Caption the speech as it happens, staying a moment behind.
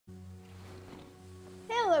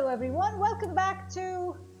Hello everyone, welcome back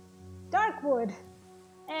to Darkwood.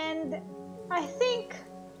 And I think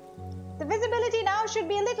the visibility now should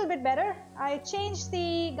be a little bit better. I changed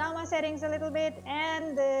the gamma settings a little bit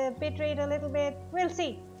and the bitrate a little bit. We'll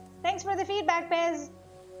see. Thanks for the feedback, Pez.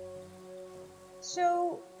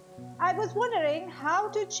 So I was wondering how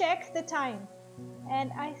to check the time. And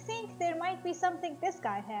I think there might be something this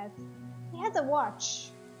guy has. He has a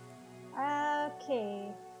watch.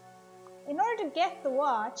 Okay. In order to get the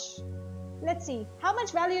watch, let's see. How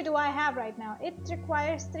much value do I have right now? It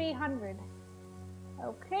requires 300.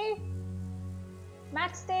 Okay.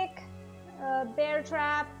 Matchstick, bear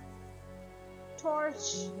trap,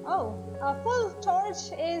 torch. Oh, a full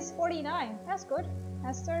torch is 49. That's good.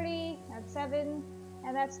 That's 30, that's 7,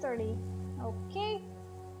 and that's 30. Okay.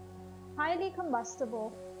 Highly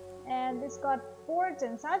combustible. And it's got boards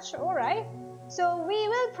and such. Alright. So we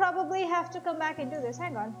will probably have to come back and do this.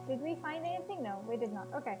 Hang on. Did we find anything? No, we did not.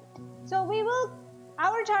 Okay. So we will...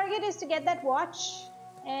 Our target is to get that watch.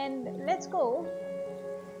 And let's go.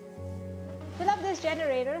 Fill up this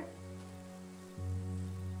generator.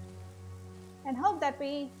 And hope that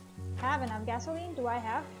we have enough gasoline. Do I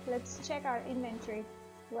have? Let's check our inventory.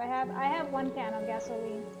 Do I have? I have 1 can of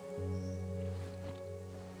gasoline.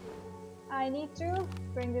 I need to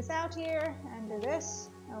bring this out here and do this.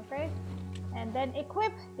 Okay. And then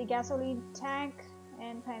equip the gasoline tank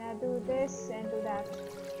and kind of do this and do that.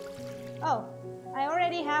 Oh, I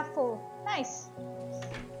already have full. Nice.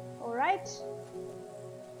 Alright.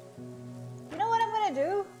 You know what I'm gonna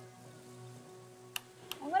do?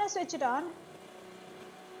 I'm gonna switch it on.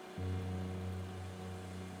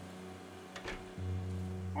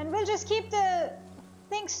 And we'll just keep the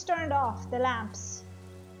things turned off, the lamps.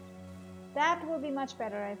 That will be much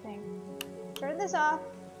better, I think. Turn this off.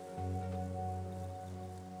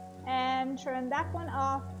 And turn that one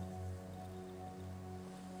off.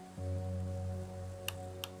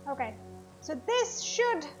 Okay, so this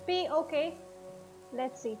should be okay.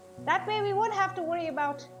 Let's see. That way we won't have to worry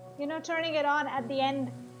about, you know, turning it on at the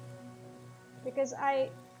end, because I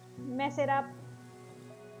mess it up.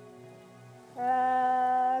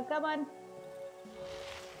 Come on.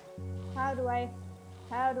 How do I?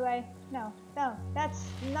 No, that's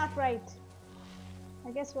not right.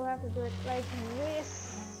 I guess we'll have to do it like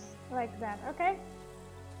this, like that, okay?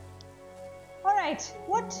 Alright,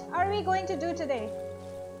 what are we going to do today?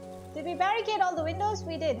 Did we barricade all the windows?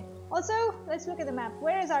 We did. Also, let's look at the map.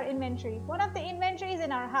 Where is our inventory? One of the inventories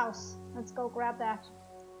in our house. Let's go grab that.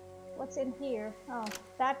 What's in here? Oh,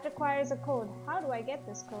 that requires a code. How do I get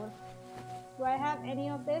this code? Do I have any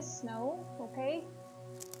of this? No. Okay.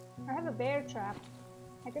 I have a bear trap.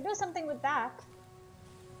 I could do something with that.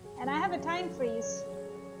 And I have a time freeze.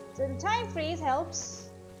 So the time freeze helps.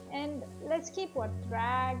 And let's keep what?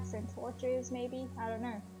 Drags and torches maybe? I don't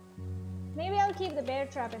know. Maybe I'll keep the bear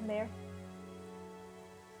trap in there.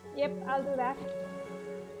 Yep, I'll do that.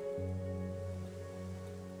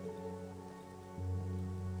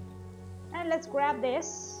 And let's grab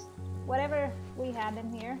this. Whatever we had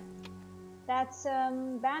in here. That's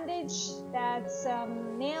some bandage, that's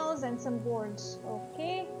some nails and some boards.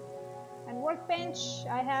 Okay. And workbench,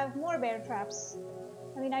 I have more bear traps.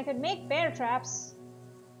 I mean, I could make bear traps.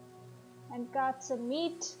 And got some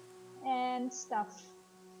meat and stuff.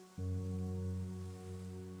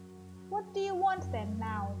 What do you want then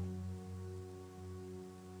now?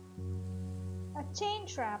 A chain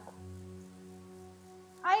trap.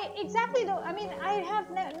 I exactly don't, I mean, I have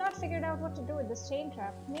not figured out what to do with this chain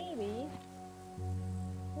trap. Maybe.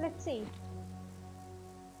 Let's see.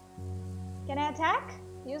 Can I attack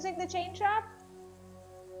using the chain trap?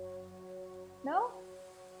 No?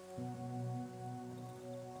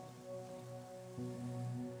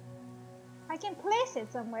 I can place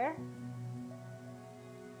it somewhere.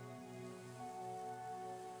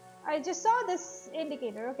 I just saw this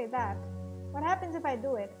indicator. Okay, that. What happens if I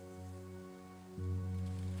do it?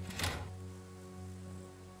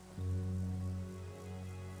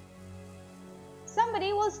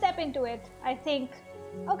 Somebody will step into it, I think.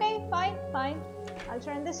 Okay, fine. I'll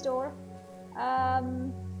turn this door.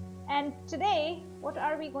 And today, what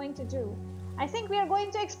are we going to do? I think we are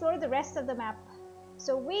going to explore the rest of the map.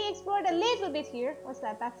 So we explored a little bit here. What's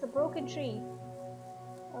that? That's a broken tree.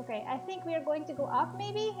 Okay, I think we are going to go up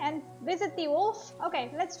maybe and visit the wolf.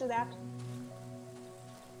 Okay, let's do that.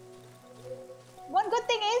 One good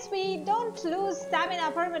thing is we don't lose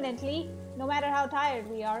stamina permanently, no matter how tired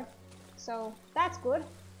we are. So that's good.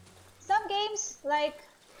 Some games like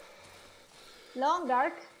Long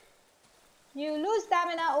Dark, you lose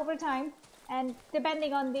stamina over time, and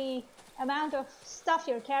depending on the amount of stuff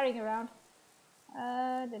you're carrying around.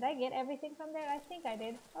 Did I get everything from there? I think I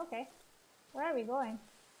did. Okay. Where are we going?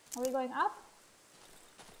 Are we going up?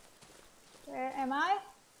 Where am I?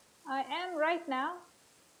 I am right now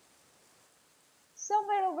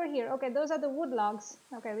somewhere over here. Okay, those are the wood logs.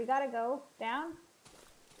 Okay, we gotta go down.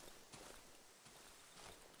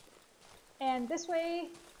 And this way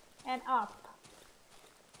and up.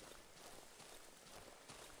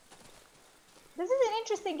 This is an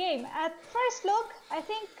interesting game. At first look, I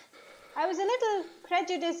think I was a little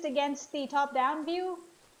prejudiced against the top-down view.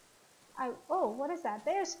 Oh, what is that?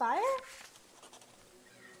 There's fire?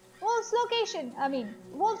 Wolf's location.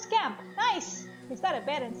 Wolf's camp. Nice. He's got a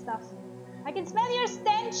bed and stuff. I can smell your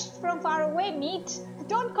stench from far away, meat.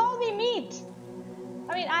 Don't call me meat.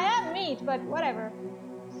 I am meat, but whatever.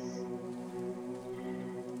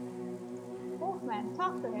 Wolfman,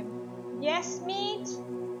 talk to him. Yes, meat.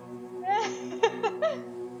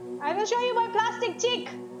 I will show you my plastic chick.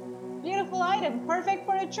 Beautiful item, perfect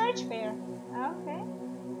for a church fair. Okay.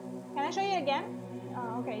 Can I show you again?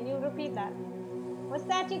 Oh, okay, you repeat that. What's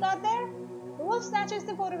that you got there? The wolf snatches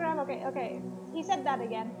the photograph. Okay. He said that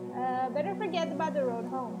again. Better forget about the road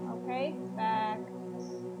home. Okay, back.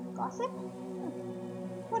 Gossip?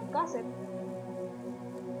 What gossip?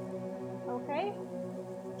 Okay.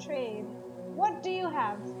 Trade. What do you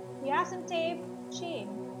have? You have some tape. Chain.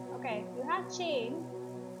 Okay, you have chain.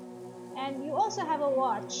 And you also have a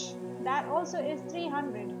watch. That also is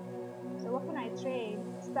 300. So what can I trade?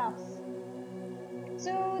 Stuff.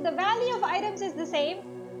 So the value of items is the same.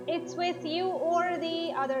 It's with you or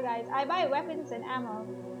the other guys. I buy weapons and ammo.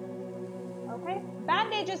 Okay.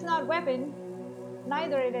 Bandage is not weapon.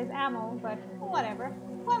 Neither it is ammo, but whatever.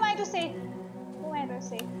 Who am I to say? Who am I to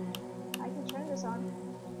say? I can turn this on.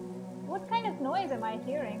 What kind of noise am I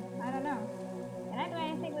hearing? I don't know. Can I do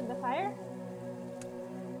anything with the fire?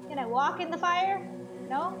 Can I walk in the fire?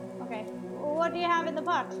 No? Okay. What do you have in the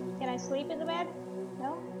pot? Can I sleep in the bed?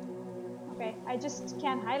 No? Okay. I just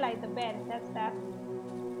can't highlight the bed. That's that.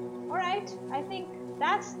 Alright. I think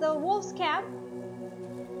that's the wolf's camp.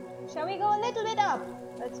 Shall we go a little bit up?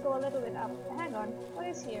 Let's go a little bit up. Hang on. What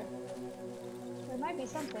is here? There might be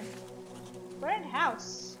something. Burnt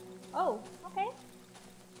house. Oh, okay.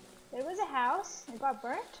 There was a house. It got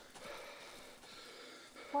burnt.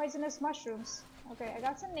 Poisonous mushrooms. Okay, I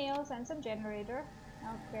got some nails and some generator.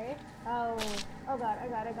 Okay. Oh god, I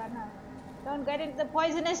got now. Don't get into the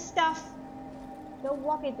poisonous stuff. Don't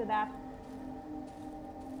walk into that.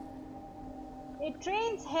 It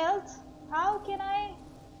drains health. How can I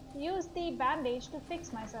use the bandage to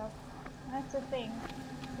fix myself? That's a thing.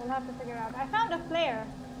 We'll have to figure out. I found a flare.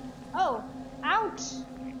 Oh, ouch!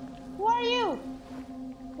 Who are you?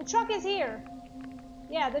 The truck is here.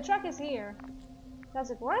 Yeah, the truck is here. Does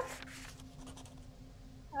it work?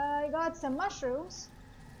 I got some mushrooms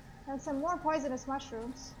and some more poisonous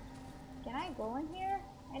mushrooms. Can I go in here?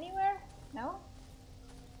 Anywhere? No?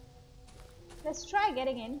 Let's try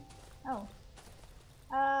getting in. Oh.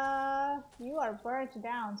 You are burnt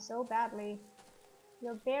down so badly.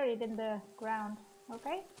 You're buried in the ground.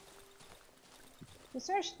 Okay. You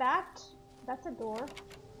search that. That's a door.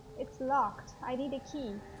 It's locked. I need a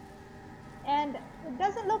key. And it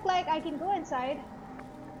doesn't look like I can go inside.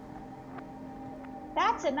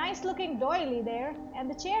 That's a nice looking doily there. And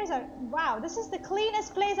the chairs are... Wow, this is the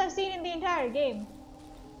cleanest place I've seen in the entire game.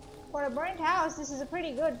 For a burnt house, this is a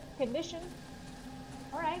pretty good condition.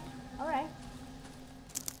 Alright, alright.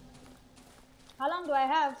 How long do I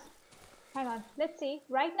have? Hang on, let's see.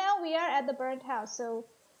 Right now we are at the burnt house, so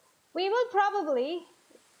we will probably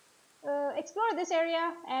explore this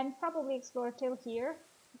area and probably explore till here,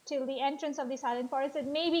 till the entrance of the Silent Forest,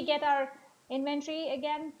 and maybe get our inventory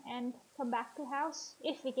again and come back to house,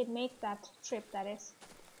 if we can make that trip, that is.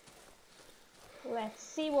 Let's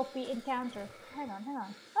see what we encounter. Hang on, hang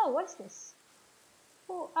on. Oh, what's this?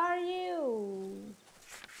 Who are you?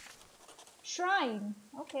 Shrine.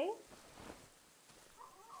 Okay.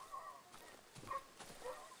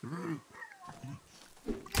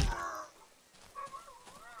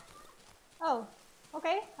 Oh,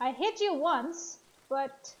 okay. I hit you once,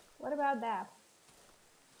 but what about that?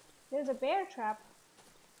 There's a bear trap.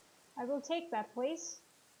 I will take that, please.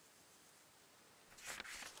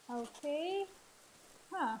 Okay.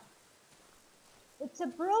 Huh. It's a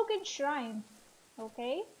broken shrine.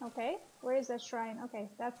 Okay, okay. Where is that shrine? Okay,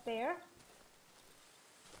 that's there.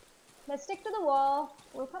 Let's stick to the wall.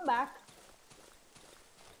 We'll come back.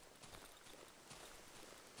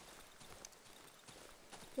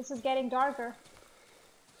 This is getting darker.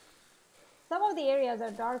 Some of the areas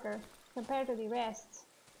are darker compared to the rest.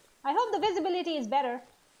 I hope the visibility is better.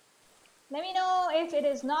 Let me know if it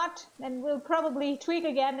is not, then we'll probably tweak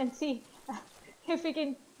again and see if we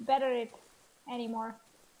can better it anymore.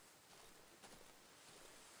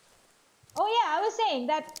 Oh yeah, I was saying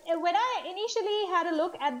that when I initially had a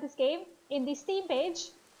look at this game in the Steam page,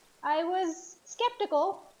 I was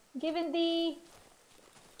skeptical given the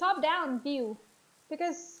top-down view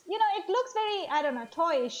because, you know, it looks very, I don't know,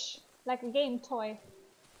 toyish, like a game toy,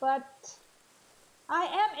 but I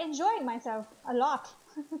am enjoying myself a lot.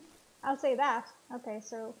 I'll say that. Okay,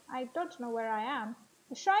 so I don't know where I am.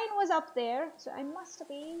 The shrine was up there, so I must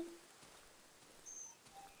be...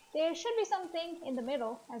 There should be something in the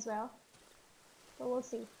middle as well, but we'll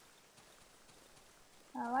see.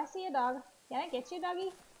 Oh, I see a dog. Can I get you,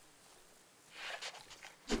 doggy?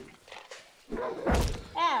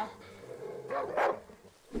 Ow!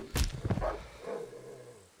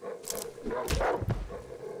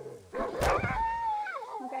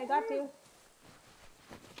 Okay, I got you.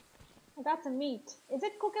 I got some meat. Is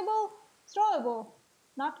it cookable? Throwable.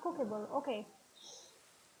 Not cookable. Okay.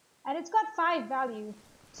 And it's got 5 value.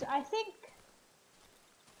 So I think...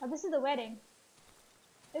 Oh, this is the wedding.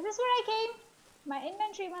 Is this where I came? My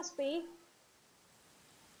inventory must be...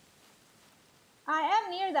 I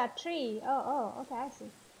am near that tree. Oh, okay, I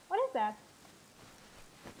see. What is that?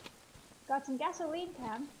 Got some gasoline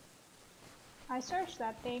can. I searched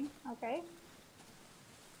that thing. Okay.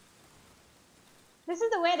 This is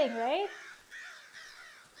the wedding, right?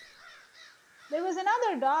 There was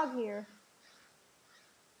another dog here.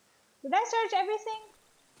 Did I search everything?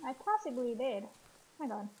 I possibly did.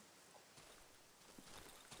 Hang on.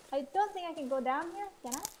 I don't think I can go down here.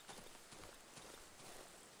 Can I?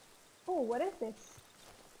 Oh, what is this?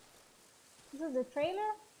 This is the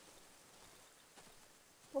trailer?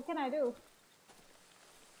 What can I do?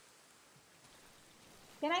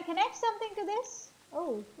 Can I connect something to this?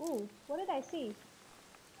 Oh, ooh, what did I see?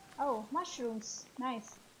 Oh, mushrooms.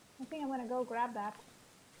 Nice. I think I'm gonna go grab that.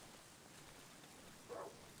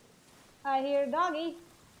 I hear doggy.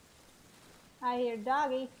 I hear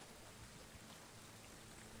doggy.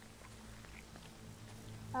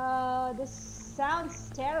 This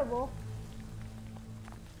sounds terrible.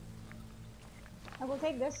 I will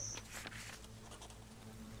take this.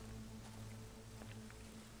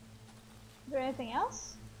 Is there anything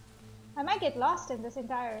else? I might get lost in this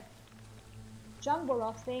entire jumble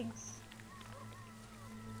of things.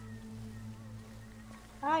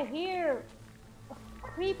 I hear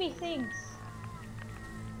creepy things.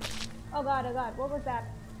 Oh god, what was that?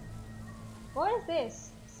 What is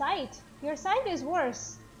this? Sight. Your sight is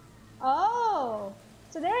worse. Oh,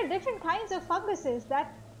 so there are different kinds of funguses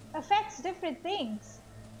that affects different things.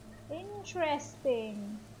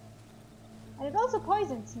 Interesting. And it also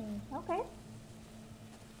poisons me. Okay.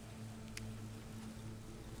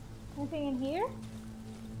 Anything in here?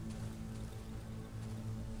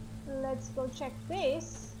 Let's go check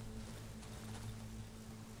this.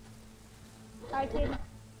 I can...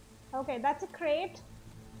 Okay, that's a crate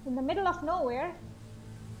in the middle of nowhere.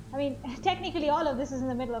 I mean, technically all of this is in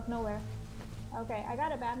the middle of nowhere. Okay, I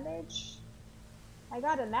got a bandage. I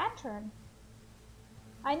got a lantern.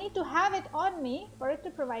 I need to have it on me for it to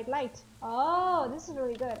provide light. Oh, this is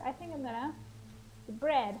really good. I think I'm gonna... The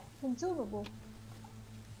bread, consumable.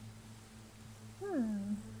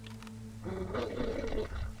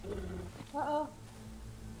 Uh-oh.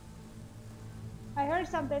 I heard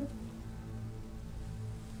something.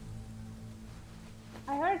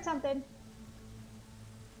 I heard something.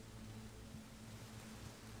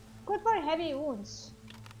 Good for heavy wounds.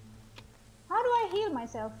 How do I heal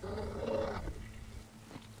myself?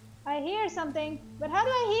 I hear something, but how do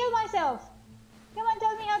I heal myself? Come on,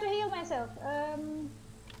 tell me how to heal myself.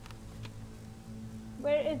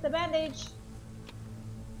 Where is the bandage?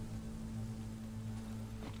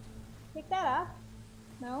 Pick that up?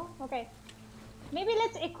 No? Okay. Maybe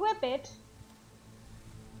let's equip it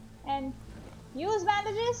and use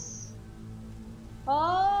bandages?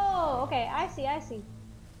 Oh, okay, I see.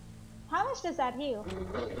 How much does that heal?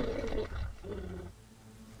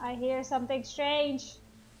 I hear something strange.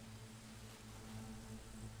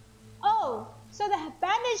 Oh, so the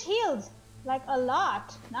bandage healed like a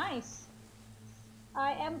lot. Nice.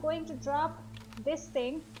 I am going to drop this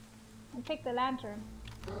thing and pick the lantern.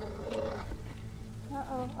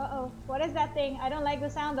 Uh-oh. What is that thing? I don't like the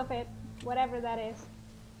sound of it. Whatever that is.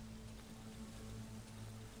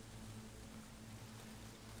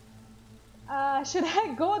 Should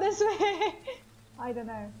I go this way? I don't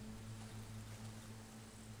know.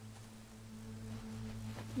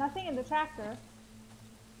 Nothing in the tractor.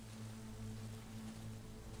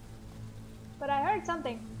 But I heard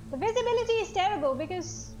something. The visibility is terrible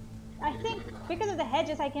because I think because of the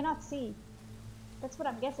hedges I cannot see. That's what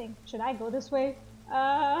I'm guessing. Should I go this way?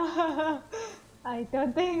 I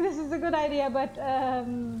don't think this is a good idea, but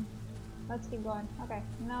let's keep going. Okay,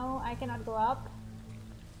 no, I cannot go up.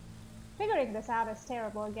 Figuring this out is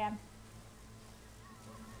terrible again.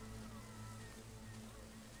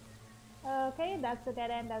 Okay, that's a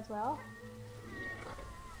dead end as well.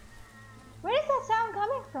 Where is that sound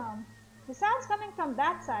coming from? The sound's coming from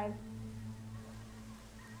that side.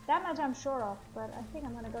 That much I'm sure of, but I think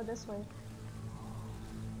I'm gonna go this way.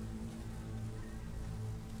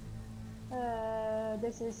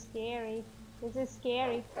 This is scary. This is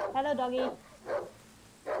scary. Hello, doggy.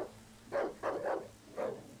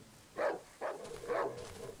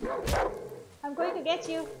 I'm going to get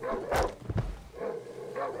you.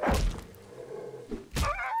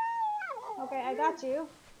 Okay, I got you.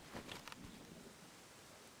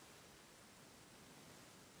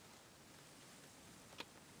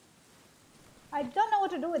 I don't know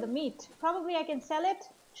what to do with the meat. Probably I can sell it,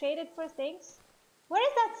 trade it for things. Where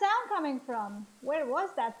is that sound coming from? Where was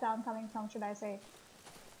that sound coming from, should I say?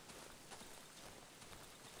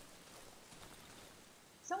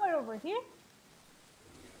 Somewhere over here?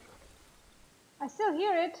 I still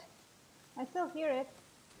hear it. I still hear it.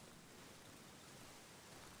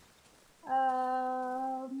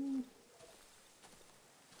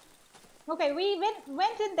 Okay, we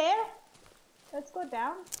went in there. Let's go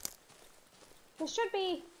down. This should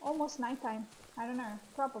be almost nighttime. I don't know.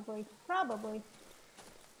 Probably.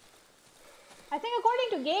 I think according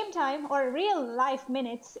to game time or real life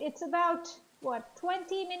minutes, it's about, what,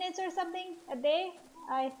 20 minutes or something a day,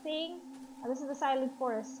 I think. Oh, this is the Silent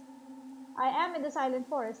Forest. I am in the Silent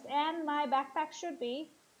Forest, and my backpack should be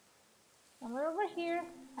somewhere over here.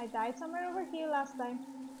 I died somewhere over here last time.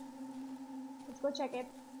 Let's go check it.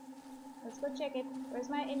 Let's go check it. Where's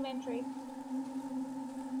my inventory?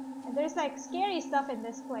 And there's like scary stuff in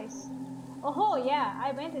this place. Oh yeah,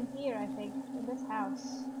 I went in here, I think, in this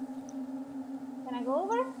house. Can I go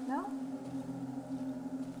over? No?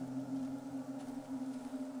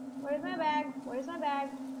 Where's my bag? Where's my bag?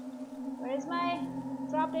 Where's my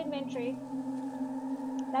dropped inventory?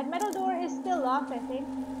 That metal door is still locked, I think.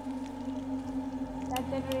 That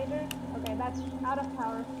generator? Okay, that's out of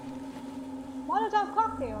power. Molotov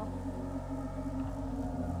cocktail.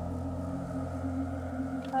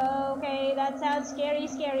 Okay, that sounds scary.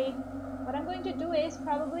 What I'm going to do is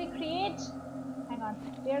probably create... Hang on.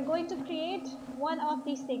 We are going to create one of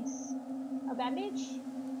these things. A bandage?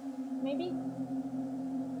 Maybe?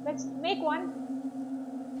 Let's make one.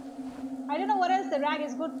 I don't know what else the rag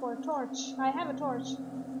is good for. Torch. I have a torch.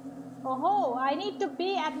 Oh, I need to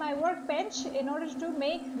be at my workbench in order to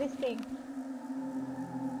make this thing.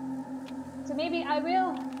 So maybe I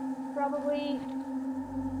will probably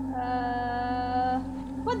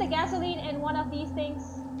put the gasoline in one of these things.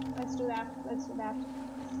 Let's do that.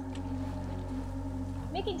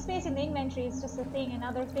 Making space in the inventory is just a thing,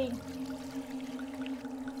 another thing.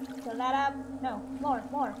 Fill that up. No, more.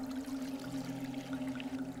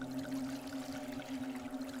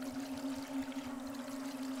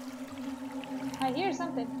 I hear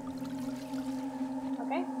something.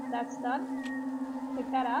 Okay, that's done.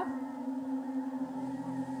 Pick that up.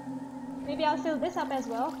 Maybe I'll fill this up as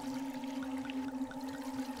well.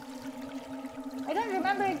 I don't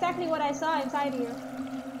remember exactly what I saw inside here.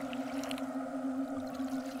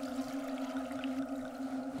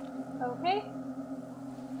 Okay.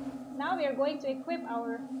 Now we are going to equip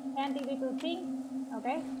our handy little thing.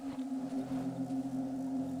 Okay.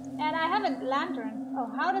 And I have a lantern. Oh,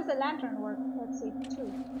 how does the lantern work? Let's see.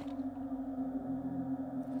 2.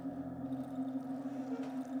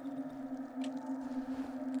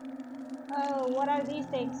 Oh, what are these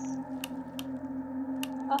things?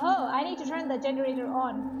 Oh, I need to turn the generator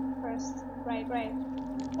on first. Right.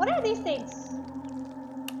 What are these things?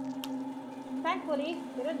 Thankfully,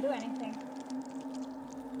 they don't do anything.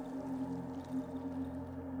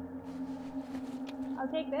 I'll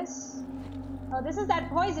take this. Oh, this is that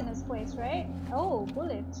poisonous place, right? Oh,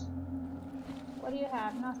 bullet. What do you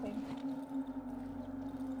have? Nothing.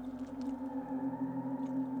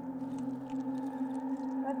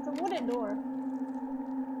 That's a wooden door.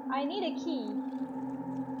 I need a key.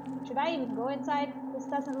 Should I even go inside? This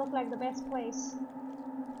doesn't look like the best place.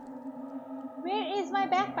 Where is my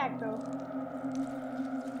backpack though?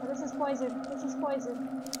 Oh, this is poison.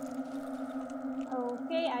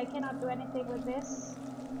 Okay, I cannot do anything with this.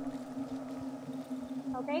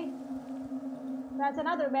 Okay. That's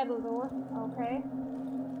another metal door. Okay.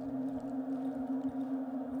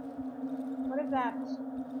 What is that?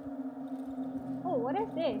 Oh, what is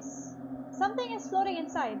this? Something is floating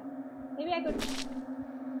inside. Maybe I could...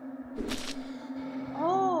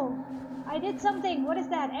 Oh, I did something. What is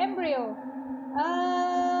that? Embryo.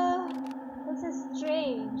 Let's This is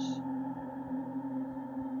strange.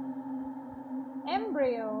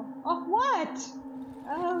 Embryo. Of what?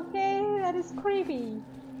 Okay, that is creepy.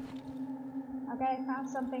 Okay, I found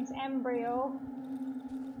something's embryo.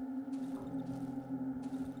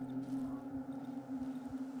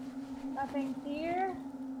 Nothing here.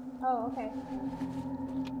 Oh, okay.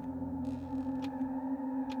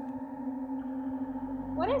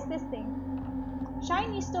 What is this thing?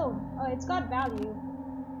 Shiny stone. Oh, it's got value.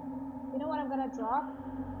 You know what I'm gonna drop?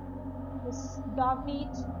 This dog meat,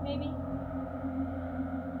 maybe?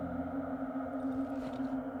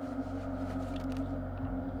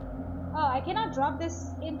 Oh, I cannot drop this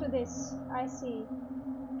into this. I see.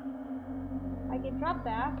 I can drop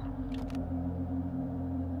that.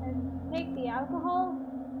 And take the alcohol.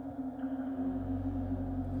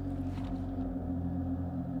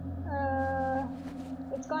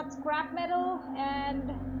 It's got scrap metal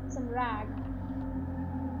and some rag.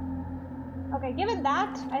 Okay, given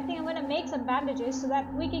that, I think I'm gonna make some bandages so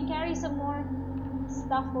that we can carry some more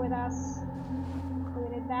stuff with us. So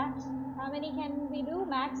we did that. How many can we do?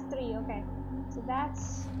 Max 3, okay. So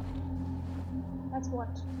that's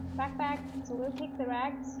what? Backpack, so we'll take the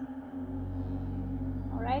rags.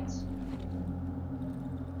 Alright.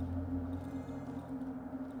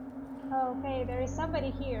 Okay, there is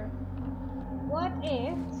somebody here. What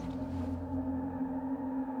if...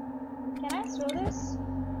 Can I throw this?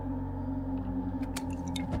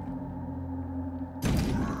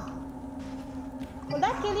 Will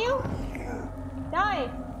that kill you? Die!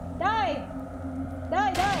 Die!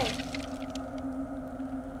 Die, die!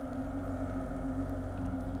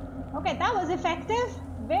 Okay, that was effective.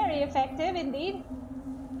 Very effective indeed.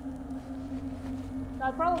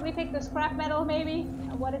 I'll probably pick the scrap metal maybe.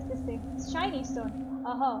 What is this thing? It's shiny stone.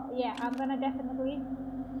 Oh, yeah, I'm gonna definitely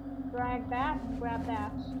drag that and grab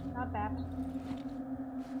that. Not that.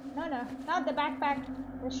 No, not the backpack.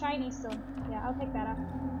 The shiny stone. Yeah, I'll pick that up.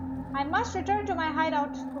 I must return to my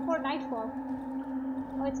hideout before nightfall.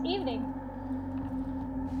 Oh, it's evening.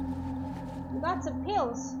 We got some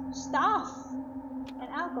pills, stuff, and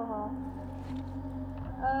alcohol.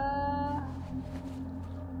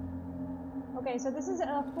 Okay, so this is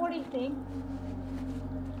a 40 thing.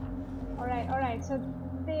 Alright, so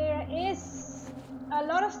there is a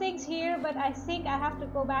lot of things here, but I think I have to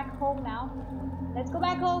go back home now. Let's go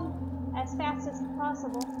back home as fast as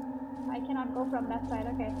possible. I cannot go from that side,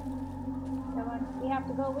 okay. Come on, we have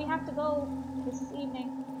to go. This is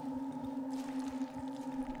evening.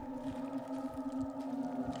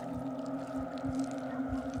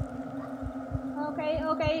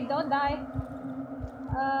 Okay, don't die.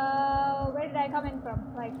 Where did I come in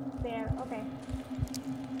from? Like, there, okay.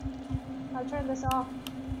 I'll turn this off.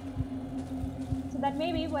 So that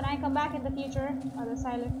maybe when I come back in the future, the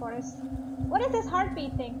silent forest. What is this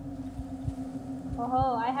heartbeat thing?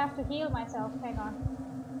 Oh, I have to heal myself. Hang on.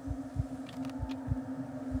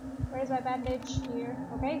 Where's my bandage? Here.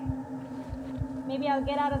 Okay. Maybe I'll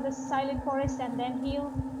get out of this silent forest and then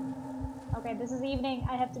heal. Okay, this is evening.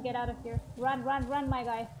 I have to get out of here. Run, my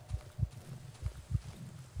guy.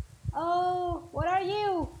 Oh, what are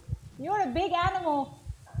you? You're a big animal.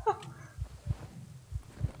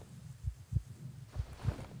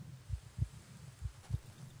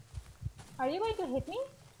 Are you going to hit me?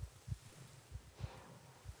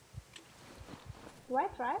 Do I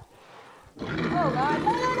try? Oh god,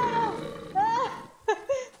 no! Ah!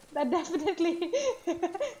 That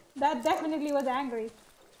definitely was angry.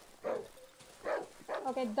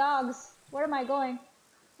 Okay, dogs. Where am I going?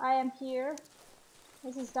 I am here.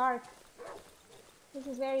 This is dark. This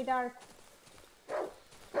is very dark.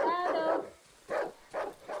 Oh no!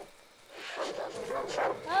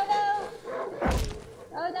 Oh no!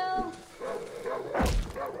 Oh no!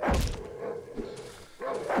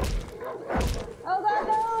 Oh god,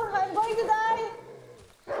 no! I'm going to die!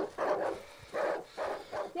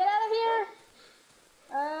 Get out of here!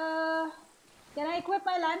 Can I equip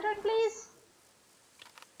my lantern, please?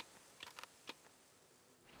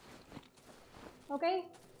 Okay,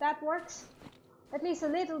 that works. At least a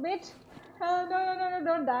little bit. No,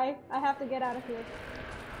 don't die. I have to get out of here.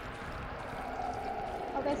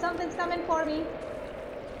 Okay, something's coming for me.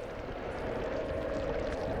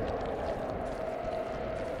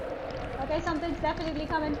 Okay, something's definitely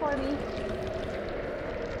coming for me.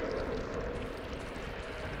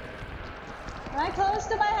 Am I close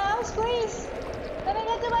to my house, please? Let me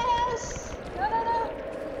get to my house. No.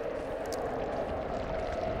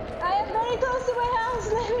 I am very close to my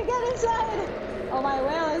house. Let me get inside. Oh, my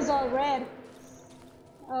well is all red.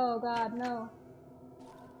 Oh god, no.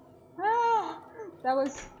 Ah, that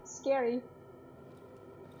was scary.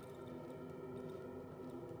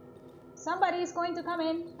 Somebody is going to come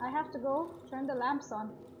in. I have to go turn the lamps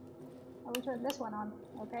on. I will turn this one on,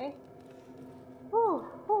 okay? Whew,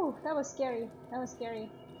 whew, that was scary. That was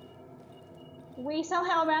scary. We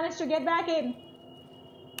somehow managed to get back in.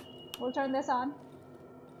 We'll turn this on.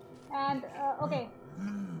 And, okay.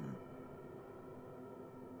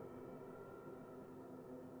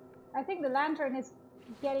 I think the lantern is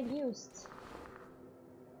getting used.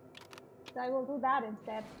 So I will do that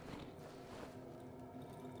instead.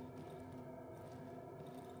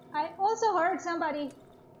 I also heard somebody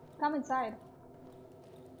come inside.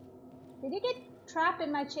 Did you get trapped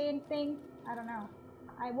in my chain thing? I don't know.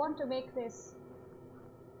 I want to make this.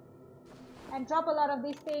 And drop a lot of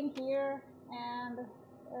these things here. And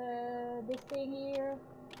this thing here.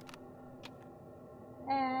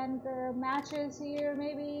 And matches here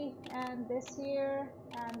maybe. And this here.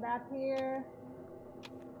 And that here.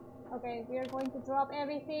 Okay, we are going to drop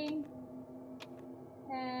everything.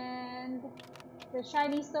 And the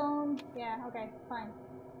shiny stone. Yeah, okay, fine.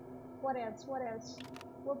 What else? What else?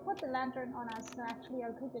 We'll put the lantern on us. So actually,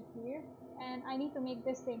 I'll keep it here. And I need to make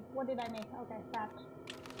this thing. What did I make? Okay, that.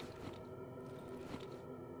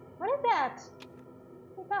 What is that?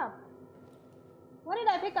 Pick up. What did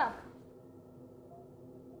I pick up?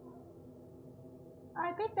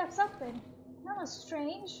 I picked up something. That was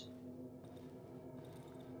strange.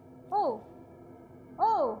 Oh.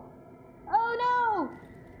 Oh. Oh no!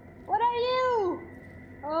 What are you?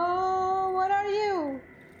 Oh, what are you?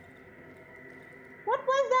 What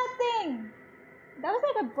was that thing? That was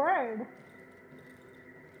like a bird.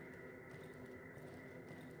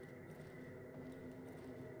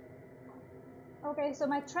 Okay, so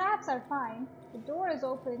my traps are fine. The door is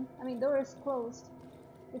open. I mean, door is closed.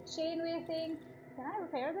 The chainway thing. Can I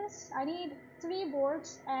repair this? I need 3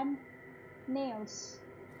 boards and nails.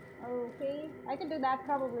 Okay, I can do that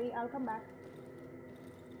probably. I'll come back.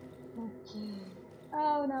 Okay.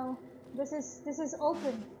 Oh no, this is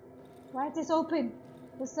open. Why is this open?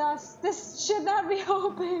 This should not be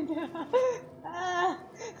open.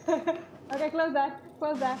 Okay, close that.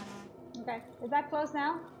 Close that. Okay, is that closed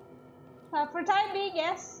now? For time being,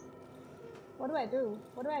 yes. What do I do?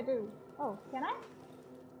 What do I do? Oh, can I?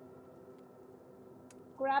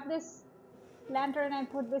 Grab this lantern and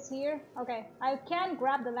put this here. Okay, I can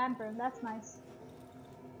grab the lantern. That's nice.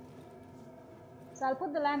 So I'll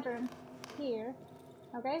put the lantern here.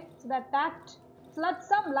 Okay, so that floods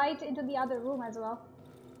some light into the other room as well.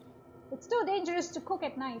 It's too dangerous to cook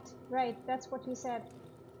at night. Right, that's what you said.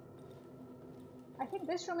 I think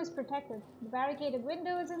this room is protected. The barricaded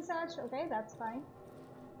windows and such. Okay, that's fine.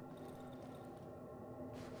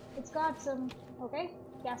 It's got some, okay,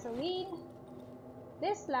 gasoline.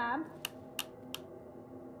 This lamp.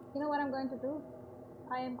 You know what I'm going to do?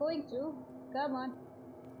 I am going to, come on,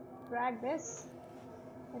 drag this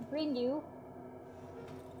and bring you.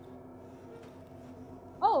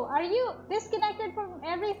 Oh, are you disconnected from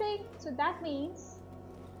everything? So that means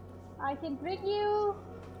I can bring you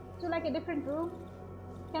to like a different room.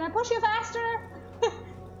 Can I push you faster?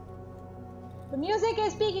 The music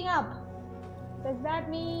is speaking up. Does that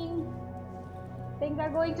mean things are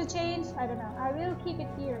going to change? I don't know. I will keep it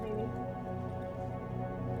here maybe.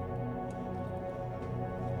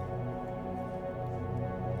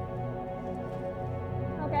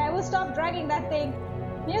 Okay, I will stop dragging that thing.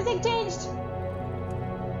 Music changed.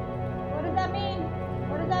 What does that mean?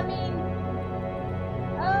 What does that mean?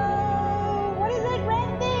 Oh, what is that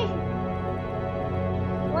red thing?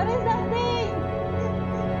 What is that thing?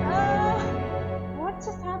 What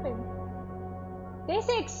just happened? Day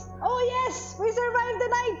 6. Oh yes, we survived the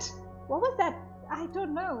night. What was that? I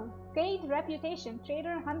don't know. Gained reputation.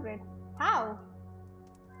 Trader 100. How?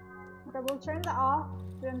 Okay, we'll turn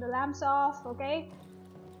the lamps off. Okay.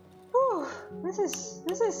 Whew, this is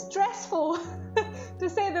stressful to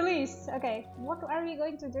say the least. Okay, what are we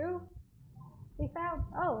going to do? We found,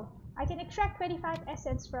 oh, I can extract 25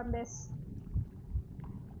 essence from this.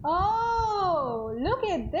 Oh, look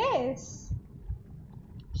at this.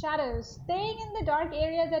 Shadows. Staying in the dark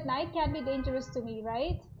areas at night can be dangerous to me,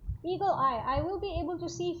 right? Eagle eye. I will be able to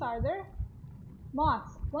see farther.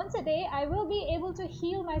 Moth. Once a day, I will be able to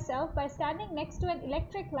heal myself by standing next to an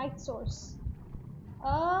electric light source.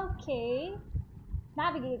 Okay.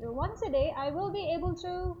 Navigator. Once a day, I will be able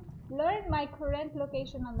to learn my current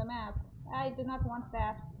location on the map. I do not want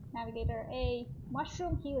that. Navigator. A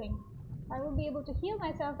mushroom healing. I will be able to heal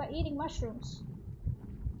myself by eating mushrooms.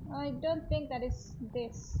 I don't think that is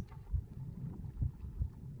this.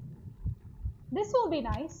 This will be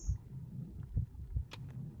nice.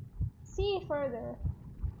 See further.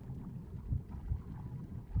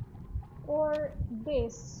 Or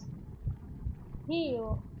this.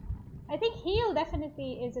 Heal. I think heal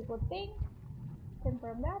definitely is a good thing.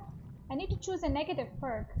 Confirm that. I need to choose a negative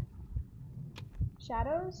perk.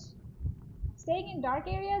 Shadows. Staying in dark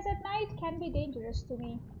areas at night can be dangerous to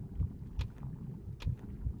me.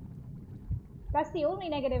 That's the only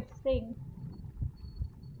negative thing.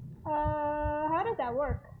 How does that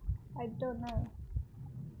work? I don't know.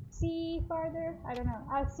 See farther? I don't know.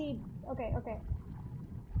 I'll see. Okay, okay.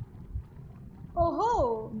 Oh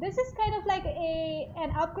ho! This is kind of like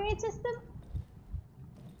an upgrade system,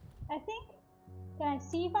 I think. Can I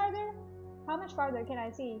see farther? How much farther can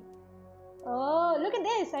I see? Oh, look at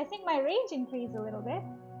this! I think my range increased a little bit.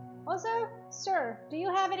 Also, sir, do you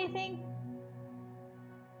have anything?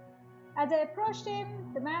 As I approached him,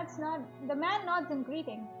 the man nods in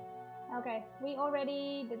greeting. Okay, we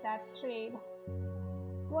already did that trade.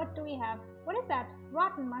 What do we have? What is that?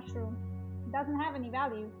 Rotten mushroom. Doesn't have any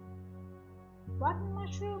value. Rotten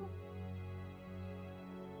mushroom?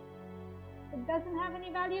 It doesn't have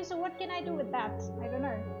any value, so what can I do with that? I don't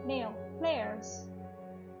know. Nail. Flares.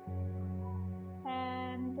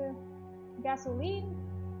 And gasoline.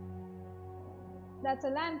 That's a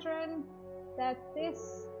lantern. That's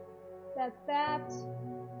this. That's that.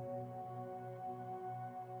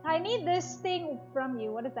 I need this thing from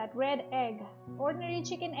you. What is that? Red egg. Ordinary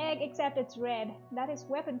chicken egg, except it's red. That is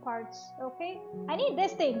weapon parts. Okay. I need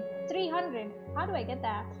this thing. 300. How do I get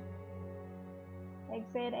that?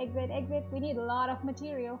 Exit, exit, exit. We need a lot of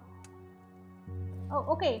material. Oh,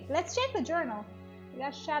 okay. Let's check the journal. We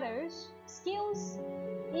got shadows. Skills.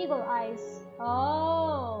 Eagle eyes.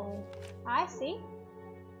 Oh, I see.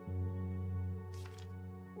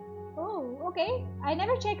 Oh, okay. I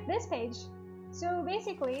never checked this page. So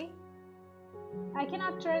basically, I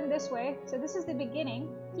cannot turn this way. So this is the beginning.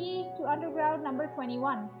 Key to underground number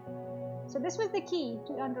 21. So this was the key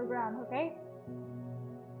to underground, okay?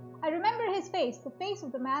 I remember his face, the face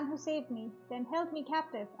of the man who saved me, then held me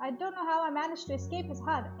captive. I don't know how I managed to escape his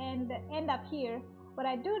hut and end up here. What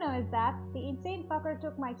I do know is that the insane fucker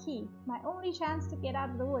took my key, my only chance to get out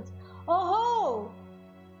of the woods. Oh ho!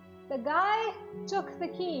 The guy took the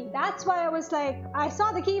key. That's why I was like, I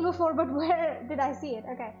saw the key before, but where did I see it?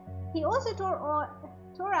 Okay. He also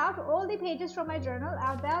tore out all the pages from my journal.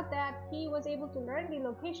 I doubt that he was able to learn the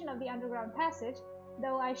location of the underground passage,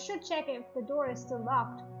 though I should check if the door is still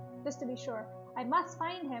locked, just to be sure. I must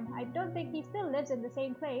find him. I don't think he still lives in the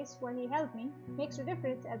same place where he held me. Makes a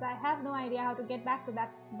difference, as I have no idea how to get back to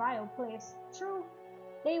that vile place. True.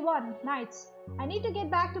 Day 1. Nights. I need to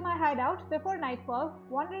get back to my hideout before nightfall.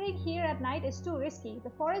 Wandering here at night is too risky.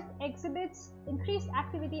 The forest exhibits increased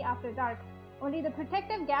activity after dark. Only the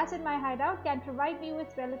protective gas in my hideout can provide me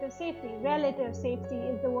with relative safety. Relative safety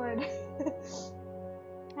is the word.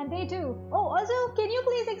 And day 2. Oh, also, can you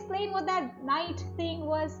please explain what that night thing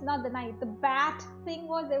was? Not the night, the bat thing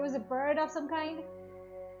was. There was a bird of some kind.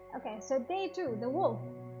 Okay, so day 2. The wolf.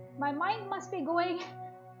 My mind must be going.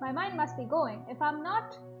 If I'm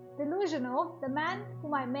not delusional, the man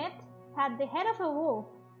whom I met had the head of a wolf.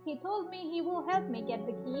 He told me he will help me get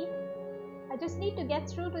the key. I just need to get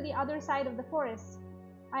through to the other side of the forest.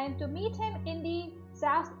 I am to meet him in the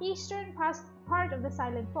southeastern part of the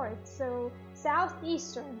silent forest. So,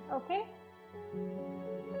 southeastern, okay?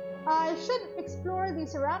 I should explore the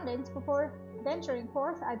surroundings before venturing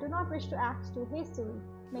forth. I do not wish to act too hastily.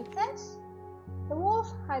 Make sense? The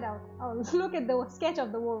wolf hideout. Oh, look at the sketch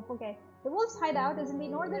of the wolf. Okay. The wolf's hideout is in the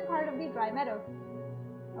northern part of the dry meadow.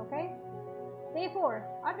 Okay. Day 4.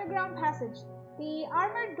 Underground passage. The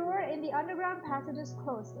armored door in the underground passage is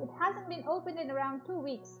closed. It hasn't been opened in around 2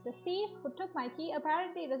 weeks. The thief who took my key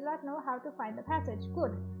apparently does not know how to find the passage.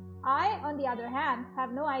 Good. I, on the other hand,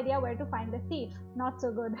 have no idea where to find the thief. Not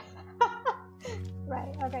so good.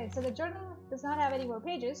 Right. Okay. So the journal does not have any more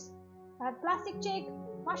pages. I have plastic chick,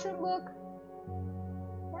 mushroom book.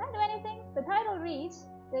 Can I do anything? The title reads,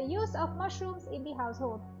 The Use of Mushrooms in the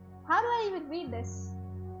Household. How do I even read this?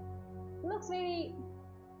 It looks very...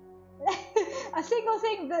 a single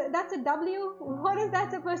thing, that's a W? What is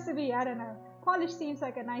that supposed to be? I don't know. Polish seems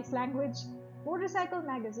like a nice language. Motorcycle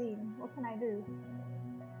magazine. What can I do?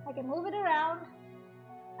 I can move it around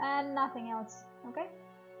and nothing else. Okay?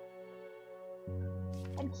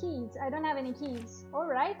 And keys. I don't have any keys.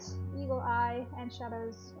 Alright. Eagle eye and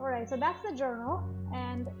shadows. Alright, so that's the journal.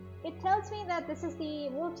 And it tells me that this is the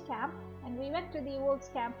wolf's camp. And we went to the wolf's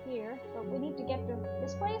camp here. But we need to get to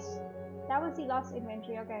this place. That was the lost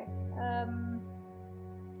inventory. Okay.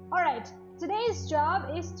 Alright. Today's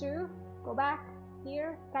job is to go back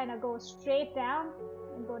here. Kind of go straight down.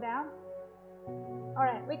 And go down.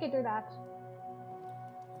 Alright, we can do that.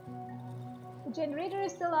 The generator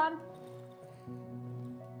is still on.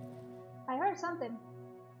 I heard something.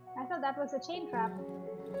 I thought that was a chain trap.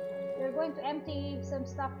 We're going to empty some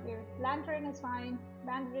stuff here. Lantern is fine.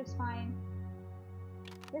 Bandage is fine.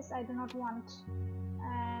 This I do not want.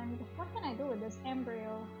 And what can I do with this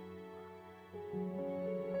embryo?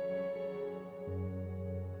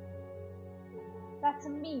 That's a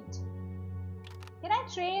meat. Can I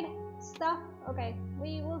trade stuff? Okay,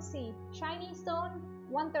 we will see. Shiny stone,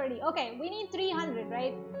 130. Okay, we need 300,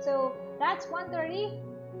 right? So that's 130,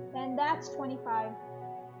 then that's 25.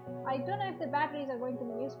 I don't know if the batteries are going to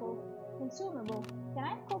be useful. Consumable. Can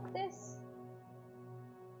I cook this?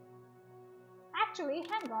 Actually,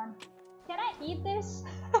 hang on. Can I eat this?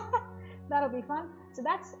 That'll be fun. So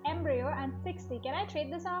that's embryo and 60. Can I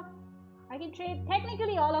trade this off? I can trade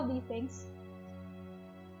technically all of these things.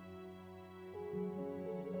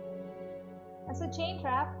 That's a chain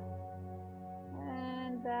trap.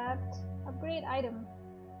 And that upgrade item.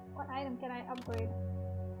 What item can I upgrade?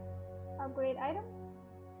 Upgrade item?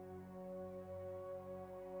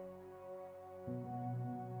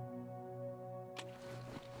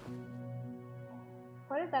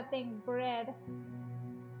 What is that thing? Bread.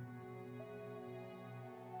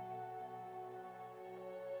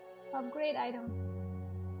 Upgrade item.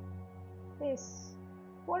 This.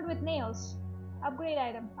 Board with nails. Upgrade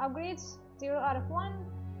item. Upgrades 0 out of 1.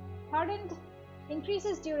 Hardened.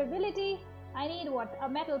 Increases durability. I need what? A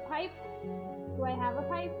metal pipe? Do I have a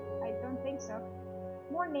pipe? I don't think so.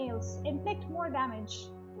 More nails. Inflict more damage.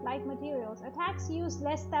 Light materials. Attacks use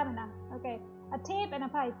less stamina. Okay. A tape and a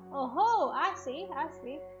pipe. Oh ho! I see. I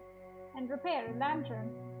see. And repair. Lantern.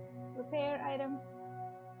 Repair item.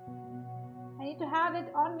 I need to have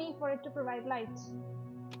it on me for it to provide light.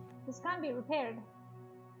 This can't be repaired.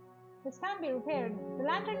 This can't be repaired. The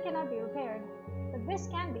lantern cannot be repaired. But this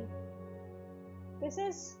can be. This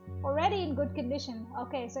is already in good condition.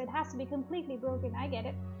 Okay, so it has to be completely broken. I get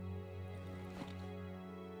it.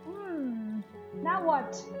 Now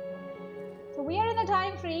what? So we are in a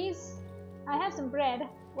time freeze. I have some bread.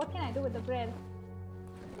 What can I do with the bread?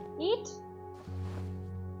 Eat?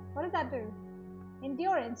 What does that do?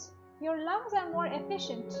 Endurance. Your lungs are more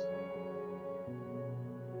efficient.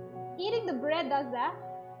 Eating the bread does that.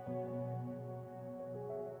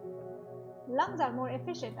 Lungs are more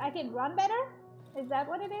efficient. I can run better? Is that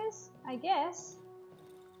what it is? I guess.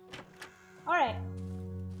 Alright.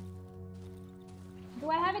 Do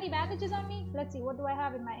I have any bandages on me? Let's see, what do I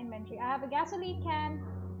have in my inventory? I have a gasoline can,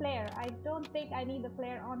 flare. I don't think I need the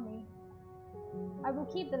flare on me. I will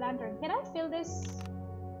keep the lantern. Can I fill this?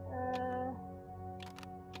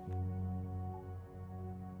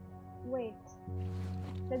 Wait.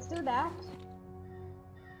 Let's do that.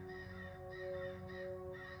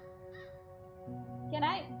 Can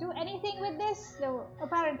I do anything with this? No,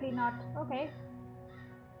 apparently not. Okay.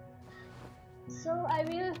 So I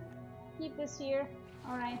will keep this here.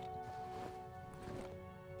 Alright.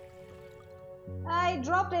 I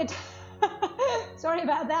dropped it. Sorry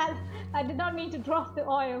about that. I did not mean to drop the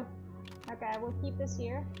oil. Okay, I will keep this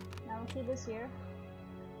here. I will keep this here.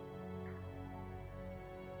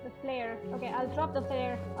 The flare. Okay, I'll drop the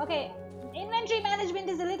flare. Okay, inventory management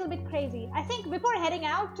is a little bit crazy. I think before heading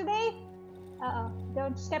out today,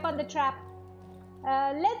 don't step on the trap.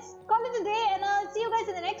 Let's call it a day, and I'll see you guys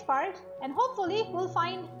in the next part. And hopefully we'll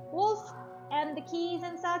find Wolf and the keys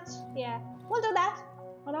and such. Yeah, we'll do that.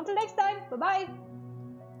 And until next time, bye-bye.